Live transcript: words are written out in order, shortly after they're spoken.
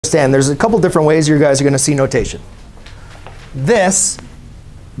understand, there's a couple different ways you guys are going to see notation. This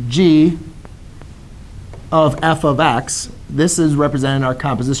g of f of x, this is representing our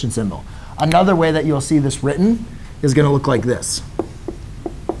composition symbol. Another way that you'll see this written is going to look like this,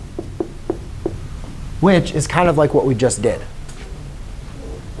 which is kind of like what we just did.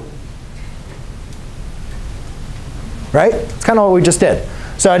 Right? It's kind of what we just did.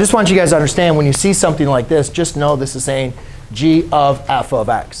 So I just want you guys to understand, when you see something like this, just know this is saying g of f of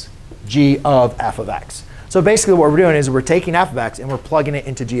x, g of f of x. So basically what we're doing is we're taking f of x and we're plugging it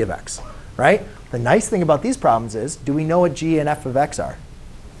into g of x. Right? The nice thing about these problems is, do we know what g and f of x are?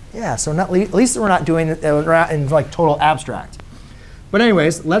 Yeah, so at least we're not doing it in like total abstract. But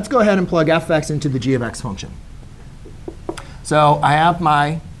anyways, let's go ahead and plug f of x into the g of x function. So I have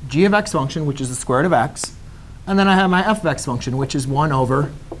my g of x function, which is the square root of x. And then I have my f of x function, which is 1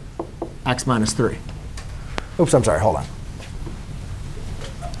 over x minus 3. Oops, I'm sorry. Hold on.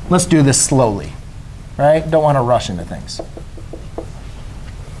 Let's do this slowly. Right? Don't want to rush into things.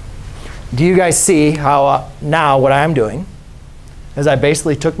 Do you guys see how now what I'm doing is I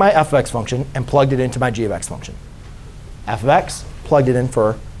basically took my f of x function and plugged it into my g of x function. F of x, plugged it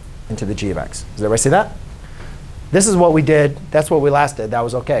into the g of x. Does everybody see that? This is what we did. That's what we last did. That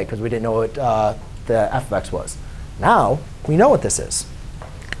was OK, because we didn't know what the f of x was. Now we know what this is.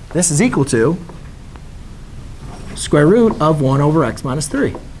 This is equal to square root of 1 over x minus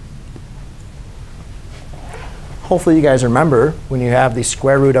 3. Hopefully you guys remember, when you have the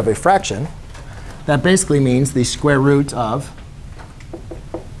square root of a fraction, that basically means the square root of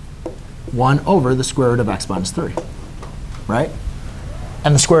 1 over the square root of x minus 3. Right?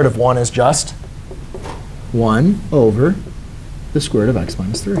 And the square root of 1 is just 1 over the square root of x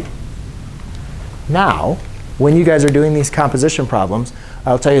minus 3. Now, when you guys are doing these composition problems,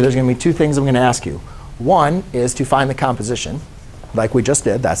 I'll tell you there's going to be two things I'm going to ask you. One is to find the composition, like we just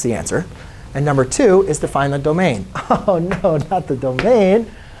did. That's the answer. And number two is to find the domain. Oh, no, not the domain.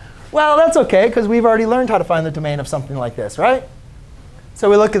 Well, that's OK, because we've already learned how to find the domain of something like this, right? So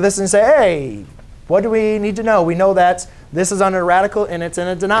we look at this and say, hey, what do we need to know? We know that this is under a radical and it's in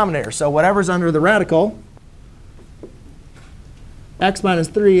a denominator. So whatever's under the radical, x minus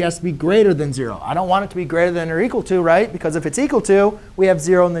 3 has to be greater than 0. I don't want it to be greater than or equal to, right? Because if it's equal to, we have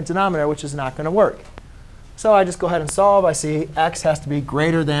 0 in the denominator, which is not going to work. So I just go ahead and solve. I see x has to be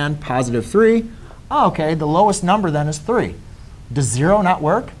greater than positive 3. Oh, OK, the lowest number then is 3. Does 0 not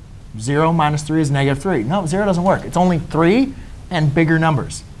work? 0 minus 3 is negative 3. No, 0 doesn't work. It's only 3 and bigger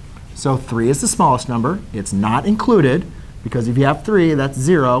numbers. So 3 is the smallest number. It's not included, because if you have 3, that's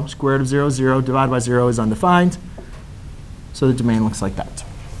 0. Square root of 0 is 0. Divided by 0 is undefined. So the domain looks like that.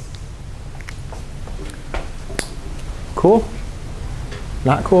 Cool?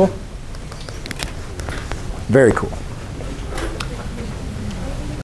 Not cool? Very cool.